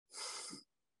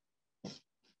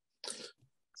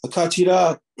Ka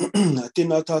tira,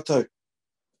 tēnā tātou.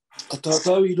 A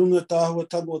tātou I runga tāhua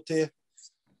tango te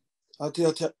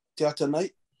ata nei.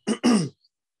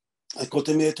 Ko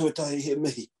te mea tuatahi he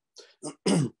mihi.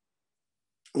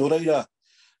 No reira,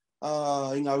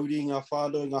 I ngā uri, I ngā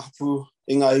whānau, I ngā hapu,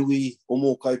 I ngā iwi, o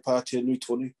mō kai pātia nui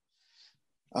tonu.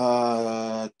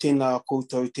 Tēnā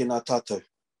koutou, tēnā tātou.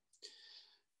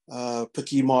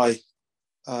 Piki mai,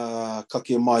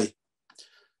 kake mai.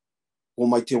 O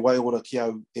mai te waiora ki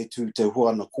au e tū te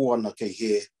huana koana kei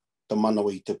he te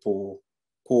manawa I te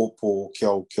pōpō kia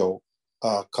au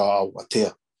ka au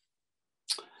atea.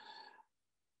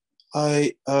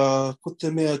 Ai, ko te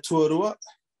mea tuarua,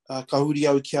 ka huri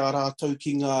au ki a rātou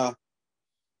ki ngā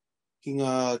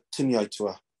tini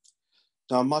aitua.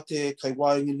 Ngā mate kei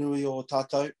wāingi nui o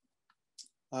tātou,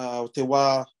 o te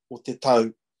wā, o te tau,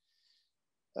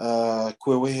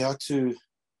 koe wehe atu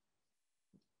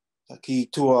ki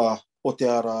tua o te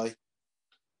arai,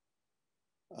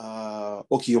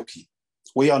 oki.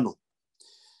 Hui-a-Rohe.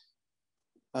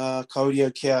 Ka huri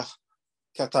au kia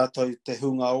tātou te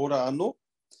hunga ora anō.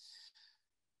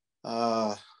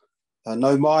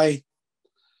 Nau mai,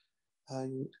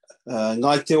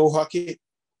 ngai te ohake,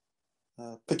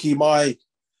 piki mai,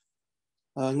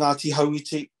 Ngāti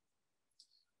Hauiti,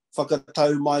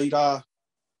 whakatau mai rā,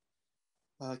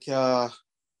 kia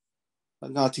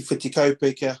Ngāti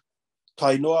Whitikaupe, kia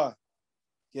Tainoa,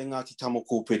 kia Ngāti Tamo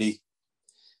Kōperi.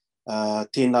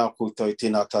 Tēnā koutou,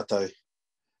 tēnā tātou,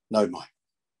 nau mai.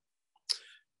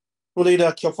 No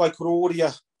reira, kia whai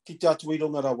korooria ki te atu I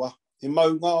runga rawa. He mau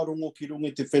ngā rongo ki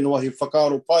runga te whenua he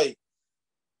whakaaro pai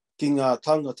ki ngā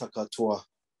tangata katoa,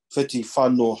 whiti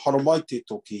whānau haramai te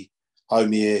toki,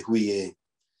 haumi e, hui e,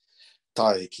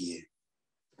 tae ki e.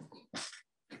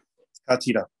 Ka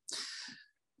tira.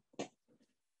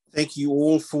 Thank you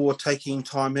all for taking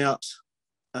time out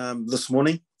this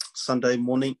morning, Sunday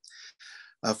morning,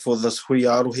 for this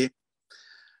Hui-a-Rohe.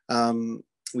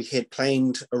 We had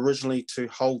planned originally to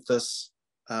hold this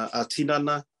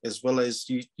tinana as well as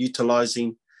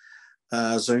utilising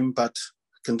Zoom, but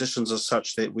conditions are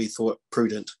such that we thought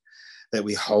prudent that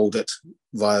we hold it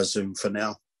via Zoom for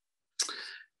now.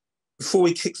 Before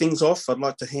we kick things off, I'd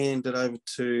like to hand it over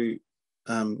to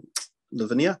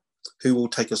Lavinia, who will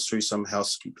take us through some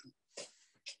housekeeping.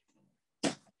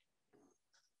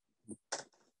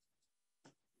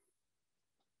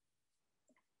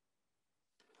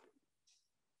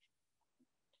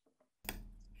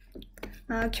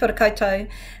 Kia ora koutou.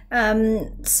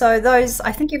 So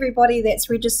I think everybody that's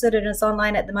registered and is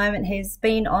online at the moment has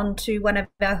been on to one of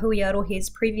our Hui-a-Rohes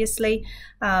previously.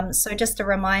 So just a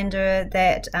reminder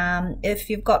that if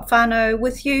you've got whānau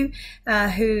with you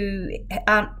who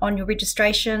aren't on your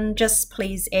registration, just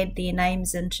please add their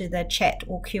names into the chat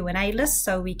or Q&A list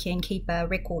so we can keep a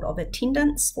record of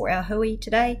attendance for our hui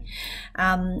today.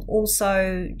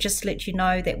 Also, just let you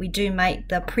know that we do make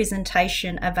the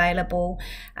presentation available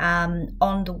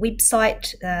on the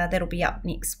website. That'll be up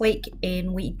next week,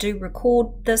 and we do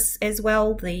record this as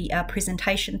well, the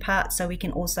presentation part, so we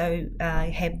can also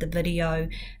have the video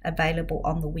available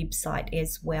on the website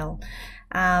as well.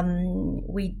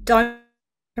 We don't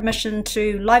permission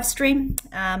to live stream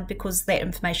because that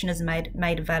information is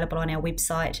made available on our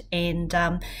website, and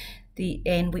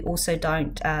we also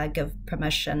don't give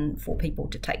permission for people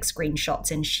to take screenshots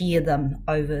and share them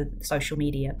over social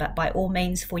media, but by all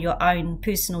means for your own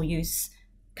personal use,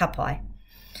 ka pai.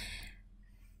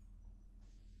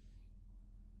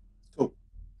 Cool.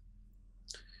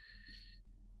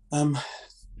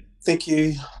 Thank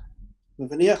you,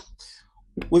 Lavinia.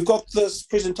 We've got this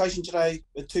presentation today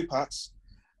in two parts.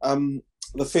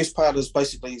 The first part is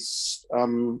basically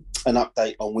an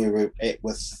update on where we're at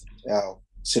with our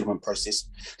settlement process.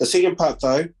 The second part,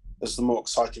 though, is the more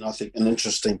exciting, I think, and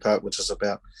interesting part, which is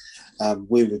about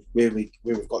where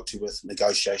we've got to with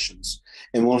negotiations.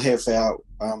 And we'll have our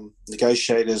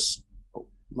negotiators,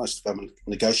 most of our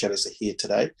negotiators are here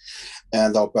today,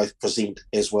 and they'll both present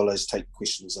as well as take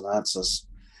questions and answers.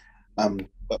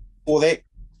 But for that,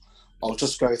 I'll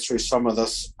just go through some of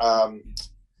this,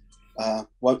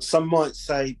 what some might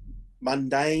say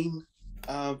mundane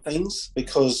things,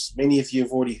 because many of you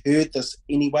have already heard this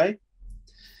anyway.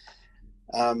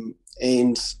 But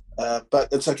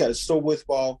it's okay, it's still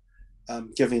worthwhile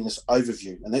giving this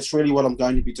overview. And that's really what I'm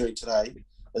going to be doing today,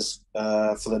 is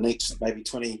for the next maybe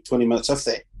 20 minutes, if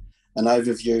that, an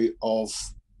overview of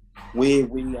where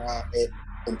we are at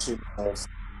in terms of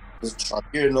the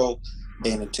tribunal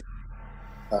and in terms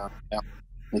of our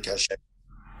negotiation.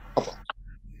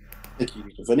 Thank you,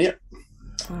 Lavinia.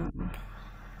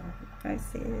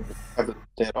 Process. Cover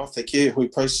that off. Thank you. Hui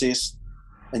process.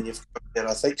 and you've got that,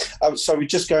 I think. So we're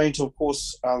just going to, of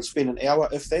course, spend an hour,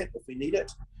 if we need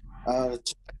it. And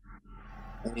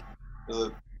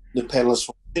the panelists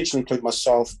will essentially include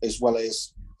myself as well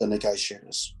as the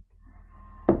negotiators.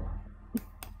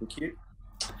 Thank you.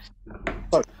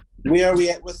 So, where are we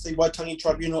at with the Waitangi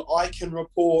Tribunal? I can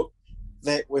report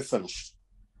that we're finished.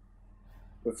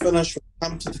 We've finished. We've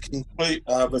come to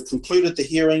we've concluded the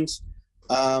hearings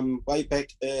way back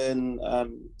in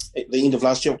at the end of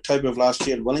last year, October of last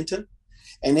year in Wellington.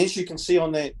 And as you can see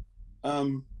on that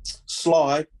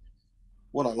slide,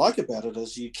 what I like about it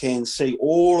is you can see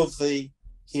all of the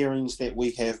hearings that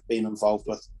we have been involved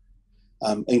with,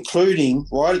 including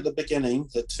right at the beginning,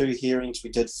 the 2 hearings we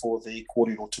did for the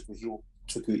kōrero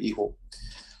tuku iho.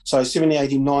 So 70,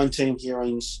 80, 19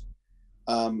 hearings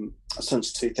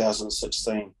since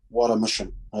 2016. What a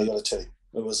mission, I got to tell you.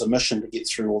 It was a mission to get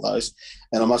through all those.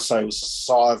 And I must say it was a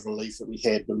sigh of relief that we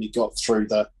had when we got through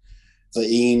the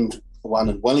end one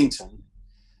in Wellington,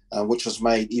 which was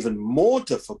made even more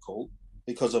difficult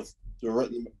because of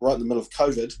right in the middle of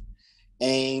COVID.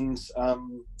 And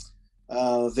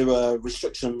there were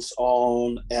restrictions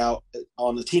on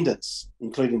attendance,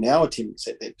 including our attendance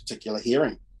at that particular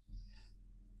hearing,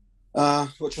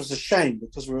 which was a shame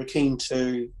because we were keen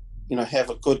to, have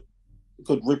a good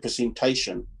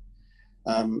representation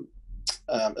in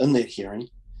that hearing.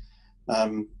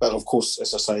 But of course,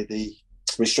 as I say, the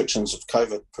restrictions of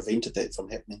COVID prevented that from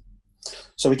happening.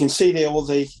 So we can see there all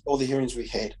the hearings we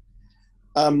had.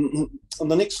 On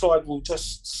the next slide, we'll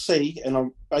just see, and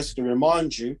I'll basically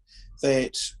remind you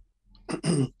that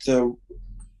the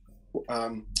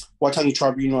Waitangi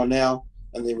Tribunal are now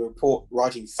in their report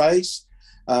writing phase.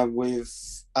 We've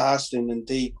asked, and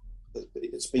indeed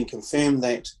it's been confirmed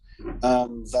that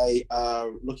they are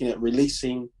looking at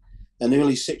releasing an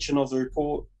early section of the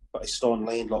report based on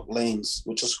landlocked lands,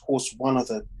 which is of course one of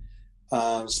the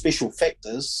special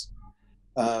factors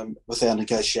with our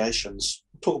negotiations.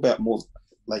 We'll talk about more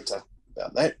later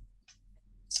about that.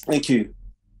 Thank you,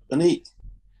 Anit.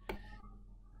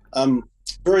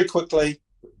 Very quickly,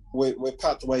 we're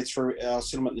part of the way through our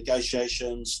settlement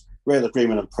negotiations. We're at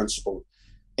agreement in principle,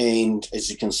 and as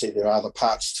you can see, there are other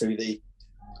parts to the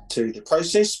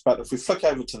process. But if we flick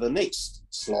over to the next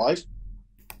slide,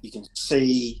 you can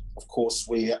see, of course,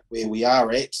 where we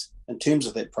are at in terms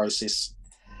of that process.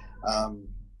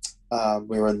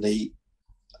 We're in the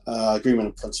agreement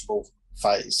in principle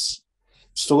phase.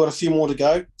 Still got a few more to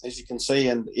go, as you can see,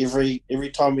 and every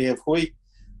time we have hui,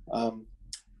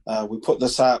 we put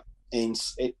this up, and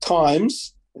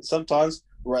sometimes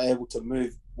we're able to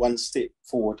move one step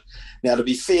forward. Now, to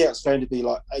be fair, it's going to be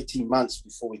like 18 months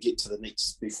before we get to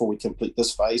before we complete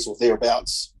this phase or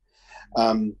thereabouts.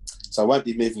 So I won't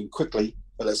be moving quickly,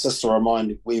 but it's just a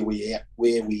reminder where we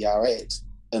are at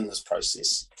in this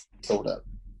process. Kia ora.